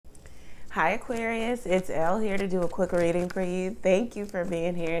Hi Aquarius, it's Elle here to do a quick reading for you. Thank you for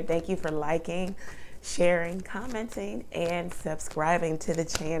being here. Thank you for liking, sharing, commenting, and subscribing to the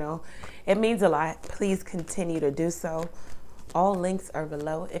channel. It means a lot. Please continue to do so. All links are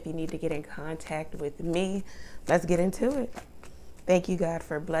below if you need to get in contact with me. Let's get into it. Thank you, God,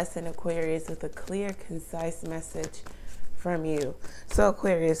 for blessing Aquarius with a clear, concise message from you. So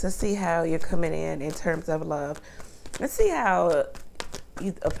Aquarius, let's see how you're coming in terms of love. Let's see how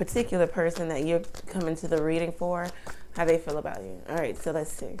a particular person that you're coming to the reading for, how they feel about you. All right, so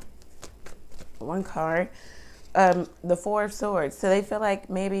let's see. One card, the Four of Swords. So they feel like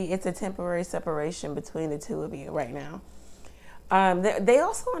maybe it's a temporary separation between the two of you right now. They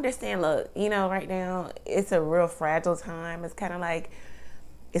also understand, look, you know, right now it's a real fragile time. It's kind of like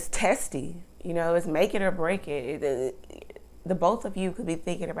it's testy, you know, it's make it or break it. The both of you could be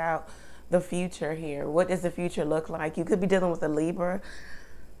thinking about the future here. What does the future look like? You could be dealing with a Libra.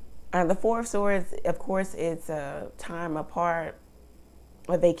 The Four of Swords, of course, it's a time apart,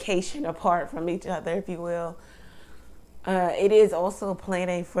 a vacation apart from each other, if you will. It is also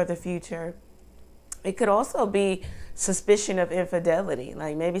planning for the future. It could also be suspicion of infidelity.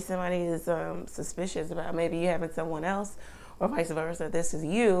 Like maybe somebody is suspicious about maybe you having someone else, or vice versa. This is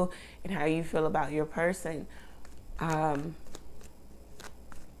you and how you feel about your person.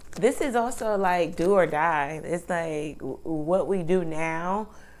 This is also like do or die. It's like what we do now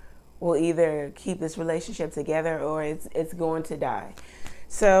will either keep this relationship together or it's going to die.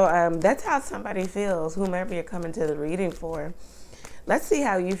 So that's how somebody feels, whomever you're coming to the reading for. Let's see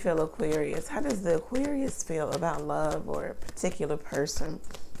how you feel, Aquarius. How does the Aquarius feel about love or a particular person?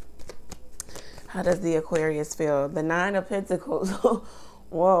 How does the Aquarius feel? The Nine of Pentacles.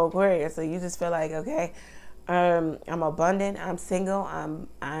 Whoa, Aquarius. So you just feel like, okay, I'm abundant, I'm single, I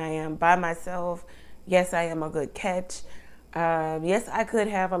am by myself. Yes, I am a good catch. Yes, I could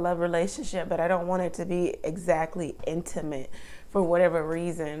have a love relationship, but I don't want it to be exactly intimate for whatever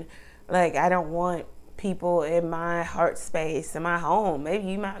reason. Like, I don't want people in my heart space, in my home. Maybe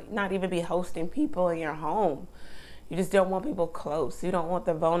you might not even be hosting people in your home. You just don't want people close. You don't want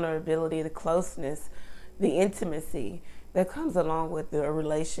the vulnerability, the closeness, the intimacy that comes along with the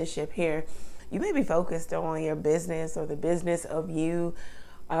relationship here. You may be focused on your business or the business of you.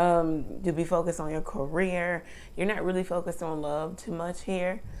 You'll be focused on your career. You're not really focused on love too much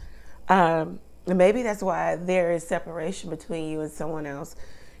here. And maybe that's why there is separation between you and someone else.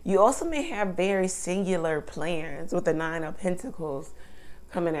 You also may have very singular plans with the Nine of Pentacles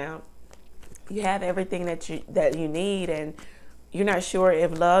coming out. You have everything that you need, and you're not sure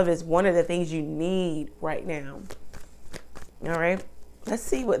if love is one of the things you need right now. All right. Let's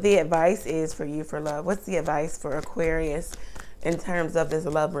see what the advice is for you for love. What's the advice for Aquarius in terms of this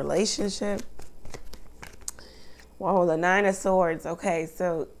love relationship? Whoa, the Nine of Swords. Okay,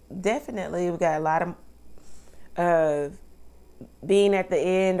 so definitely we've got a lot of being at the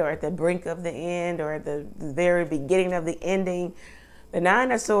end or at the brink of the end or at the very beginning of the ending. The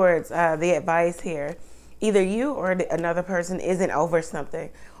Nine of Swords, the advice here, either you or another person isn't over something,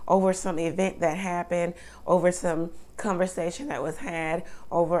 over some event that happened, over some conversation that was had,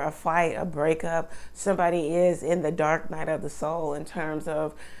 over a fight, a breakup. Somebody is in the dark night of the soul in terms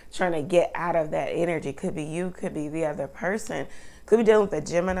of trying to get out of that energy. Could be you, could be the other person. Could be dealing with a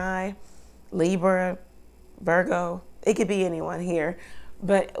Gemini, Libra, Virgo. It could be anyone here.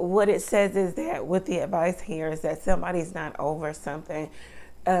 But what it says is that with the advice here is that somebody's not over something.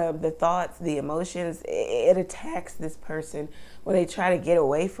 The thoughts, the emotions, it attacks this person. When they try to get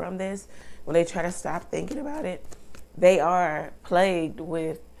away from this, when they try to stop thinking about it, they are plagued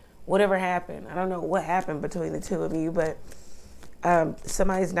with whatever happened. I don't know what happened between the two of you, but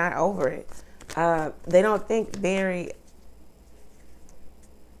somebody's not over it. They don't think very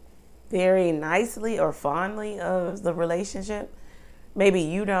nicely or fondly of the relationship. Maybe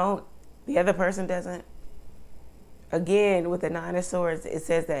you don't, the other person doesn't. Again, with the Nine of Swords, it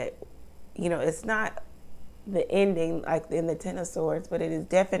says that, you know, it's not the ending like in the Ten of Swords, but it is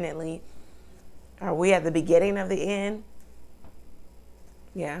definitely, are we at the beginning of the end?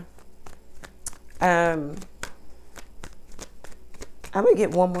 Yeah. I'm going to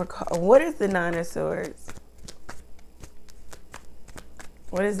get one more call. What is the Nine of Swords?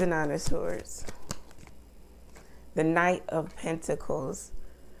 What is the Nine of Swords? The Knight of Pentacles.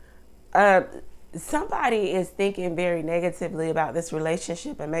 Somebody is thinking very negatively about this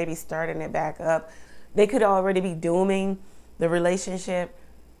relationship and maybe starting it back up. They could already be dooming the relationship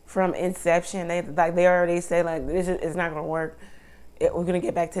from inception. They already say like this is not going to work. We're going to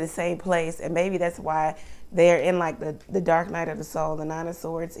get back to the same place, and maybe that's why they're in like the dark night of the soul, the Nine of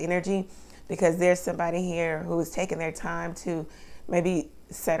Swords energy, because there's somebody here who is taking their time to maybe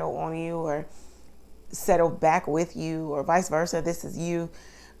settle on you or settle back with you, or vice versa. This is you.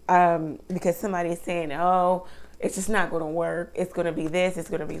 Because somebody is saying, oh, it's just not going to work. It's going to be this. It's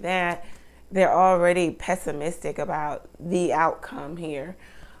going to be that. They're already pessimistic about the outcome here.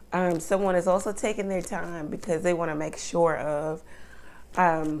 Someone is also taking their time because they want to make sure of,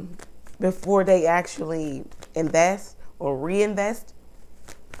 before they actually invest or reinvest.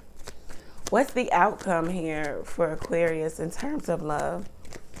 What's the outcome here for Aquarius in terms of love?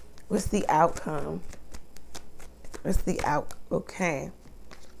 What's the outcome? What's the okay.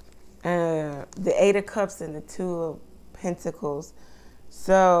 The Eight of Cups and the Two of Pentacles.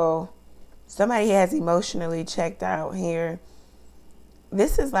 So somebody has emotionally checked out here.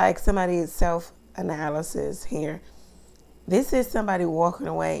 This is like somebody's self-analysis here. This is somebody walking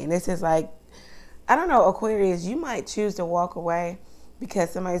away. And this is like, I don't know, Aquarius, you might choose to walk away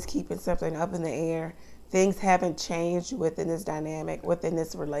because somebody's keeping something up in the air. Things haven't changed within this dynamic, within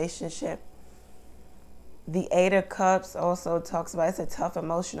this relationship. The Eight of Cups also talks about, it's a tough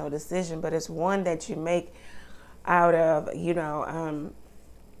emotional decision, but it's one that you make out of, you know,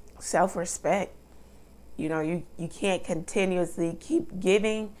 self-respect. You know, you can't continuously keep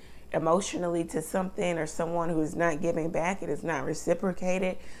giving emotionally to something or someone who is not giving back. It is not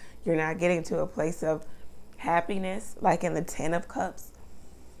reciprocated. You're not getting to a place of happiness, like in the Ten of Cups.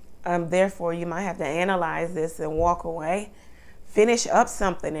 Therefore, you might have to analyze this and walk away. Finish up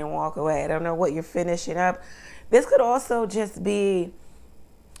something and walk away. I don't know what you're finishing up. This could also just be,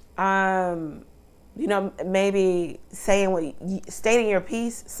 you know, maybe stating your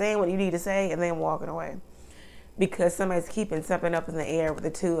piece, saying what you need to say, and then walking away. Because somebody's keeping something up in the air with the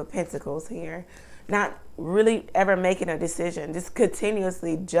Two of Pentacles here. Not really ever making a decision. Just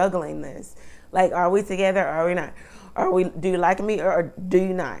continuously juggling this. Like, are we together or are we not? Do you like me or do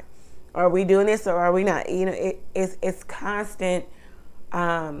you not? Are we doing this or are we not? You know, it's constant.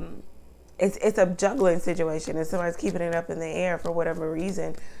 It's a juggling situation, and somebody's keeping it up in the air for whatever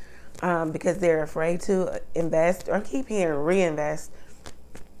reason, because they're afraid to invest, or keep hearing reinvest.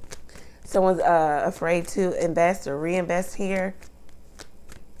 Someone's afraid to invest or reinvest here.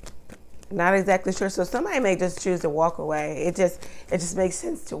 Not exactly sure. So somebody may just choose to walk away. It just makes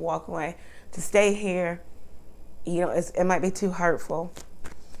sense to walk away. To stay here, you know, it might be too hurtful.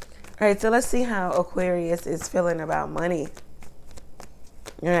 All right, so let's see how Aquarius is feeling about money.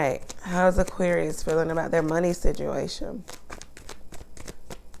 All right, how's Aquarius feeling about their money situation?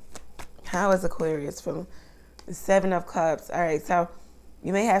 How is Aquarius feeling? The Seven of Cups. All right, so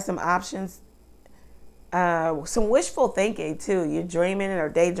you may have some options, some wishful thinking too. You're dreaming or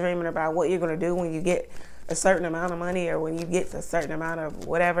daydreaming about what you're going to do when you get a certain amount of money, or when you get a certain amount of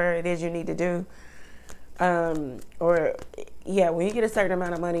whatever it is you need to do. Or yeah, when you get a certain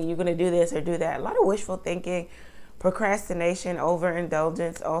amount of money, you're going to do this or do that. A lot of wishful thinking, procrastination,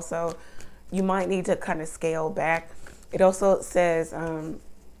 overindulgence. Also, you might need to kind of scale back. It also says,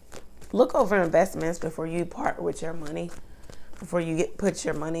 look over investments before you part with your money, before you put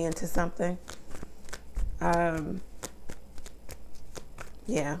your money into something.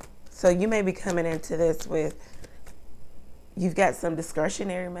 Yeah. So you may be coming into this with, you've got some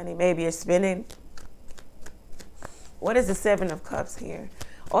discretionary money. Maybe you're spending. What is the Seven of Cups here?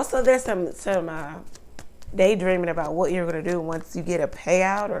 Also, there's some daydreaming about what you're going to do once you get a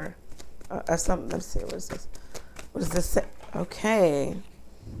payout or something. Let's see. What is this? What is this? Okay.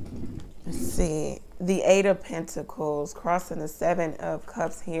 Let's see. The Eight of Pentacles crossing the Seven of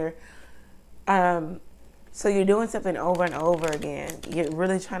Cups here. So you're doing something over and over again. You're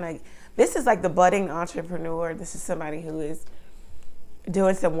really trying to, this is like the budding entrepreneur. This is somebody who is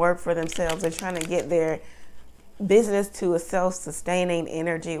doing some work for themselves. They're trying to get their business to a self-sustaining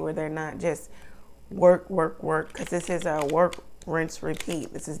energy where they're not just work, because this is a work, rinse,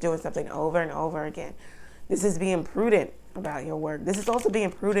 repeat. This is doing something over and over again. This is being prudent about your work. This is also being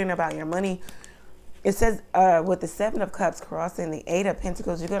prudent about your money. It says with the Seven of Cups crossing the Eight of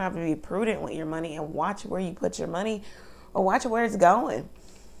Pentacles, you're going to have to be prudent with your money and watch where you put your money, or watch where it's going.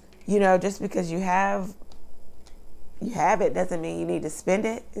 You know, just because you have it doesn't mean you need to spend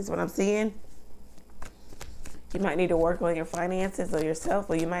it, is what I'm seeing. You might need to work on your finances or yourself,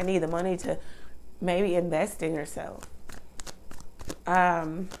 or you might need the money to maybe invest in yourself.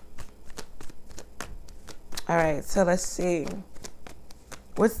 All right, so let's see.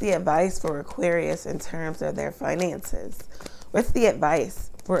 What's the advice for Aquarius in terms of their finances? What's the advice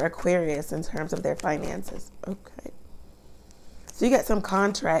for Aquarius in terms of their finances? Okay. So you got some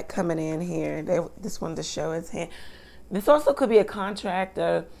contract coming in here. They just wanted to show his hand. This also could be a contract,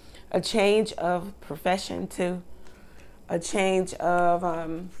 a change of profession too. A change of,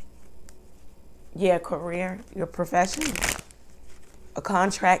 career, your profession. a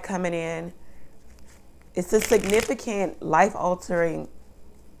contract coming in. It's a significant life-altering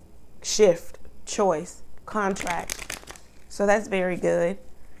shift, choice, contract. So that's very good.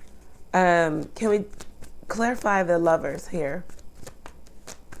 Can we clarify the Lovers here?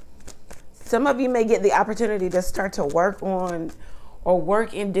 Some of you may get the opportunity to start to work on or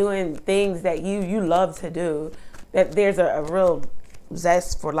work in doing things that you love to do. That there's a real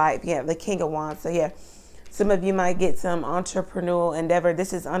zest for life. Yeah, the King of Wands. So yeah, some of you might get some entrepreneurial endeavor.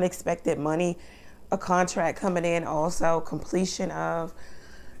 This is unexpected money, a contract coming in, also completion of.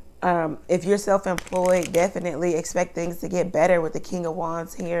 If you're self-employed, definitely expect things to get better with the King of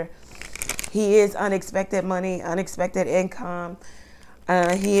Wands here. He is unexpected money, unexpected income.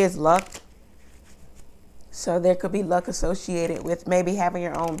 He is luck. So there could be luck associated with maybe having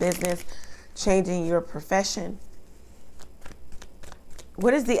your own business, changing your profession.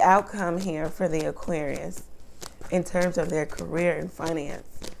 What is the outcome here for the Aquarius in terms of their career and finance?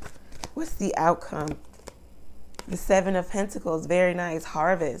 What's the outcome? The Seven of Pentacles, very nice.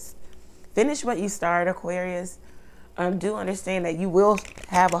 Harvest. Finish what you start, Aquarius. Do understand that you will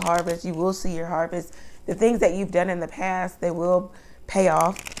have a harvest. You will see your harvest. The things that you've done in the past, they will pay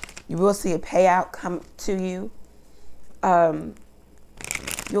off. You will see a payout come to you.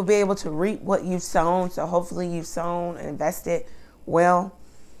 You'll be able to reap what you've sown. So hopefully you've sown and invested well.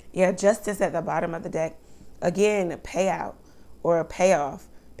 Yeah, Justice at the bottom of the deck. Again, a payout or a payoff.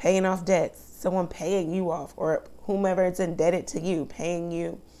 Paying off debts. Someone paying you off, or whomever is indebted to you, paying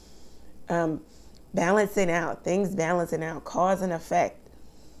you. Balancing out. Things balancing out. Cause and effect.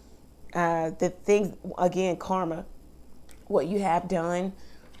 The things, again, karma. What you have done.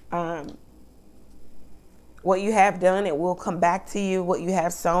 What you have done, it will come back to you. What you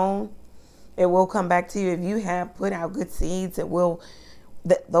have sown, it will come back to you. If you have put out good seeds, it will,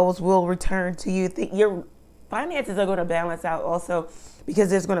 those will return to you. Your finances are going to balance out also because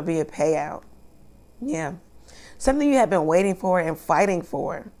there's going to be a payout. Yeah. Something you have been waiting for and fighting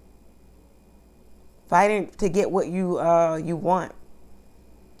for. Fighting to get what you want.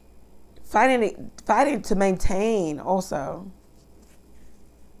 Fighting to maintain also.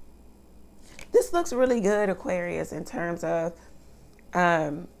 This looks really good, Aquarius, in terms of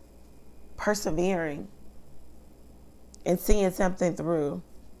persevering and seeing something through.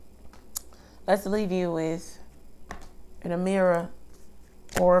 Let's leave you with an Amira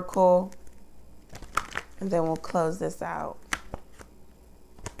Oracle, and then we'll close this out.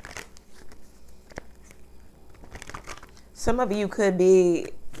 Some of you could be,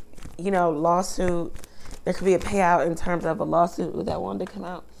 lawsuit. There could be a payout in terms of a lawsuit that wanted to come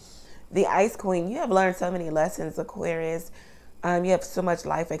out. The Ice Queen, you have learned so many lessons, Aquarius. You have so much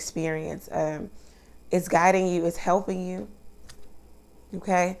life experience. It's guiding you. It's helping you.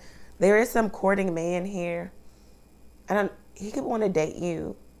 Okay? There is some courting man here. He could want to date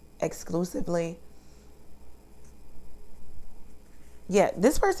you exclusively. Yeah,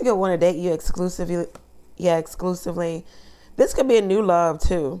 this person could want to date you exclusively. Yeah, exclusively. This could be a new love,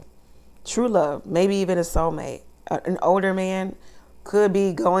 too. True love. Maybe even a soulmate. An older man. Could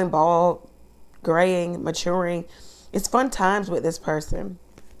be going bald, graying, maturing. It's fun times with this person.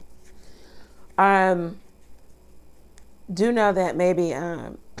 Do know that maybe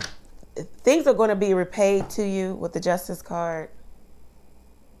things are going to be repaid to you with the Justice card.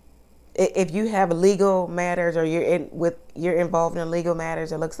 If you have legal matters or you're involved in legal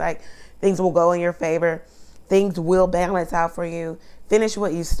matters, it looks like things will go in your favor. Things will balance out for you. Finish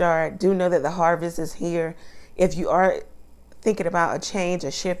what you start. Do know that the harvest is here. If you are thinking about a change,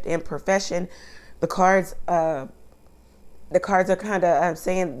 a shift in profession, the cards are kind of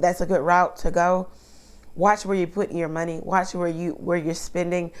saying that's a good route to go. Watch where you're putting your money. Watch where you're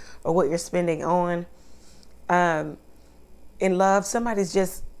spending or what you're spending on. In love, somebody's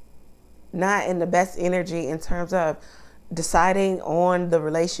just not in the best energy in terms of deciding on the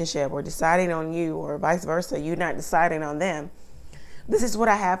relationship or deciding on you, or vice versa. You're not deciding on them. This is what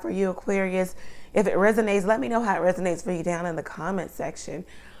I have for you, Aquarius. If it resonates, let me know how it resonates for you down in the comment section.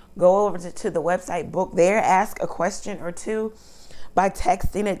 Go over to the website, book there, ask a question or two by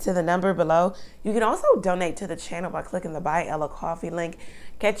texting it to the number below. You can also donate to the channel by clicking the Buy Ella Coffee link.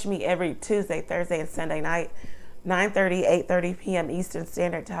 Catch me every Tuesday, Thursday, and Sunday night, 9:30, 8:30 p.m. Eastern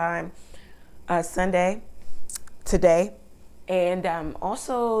Standard Time, Sunday, today. And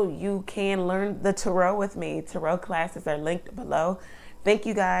also, you can learn the Tarot with me. Tarot classes are linked below. Thank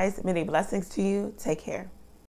you guys. Many blessings to you. Take care.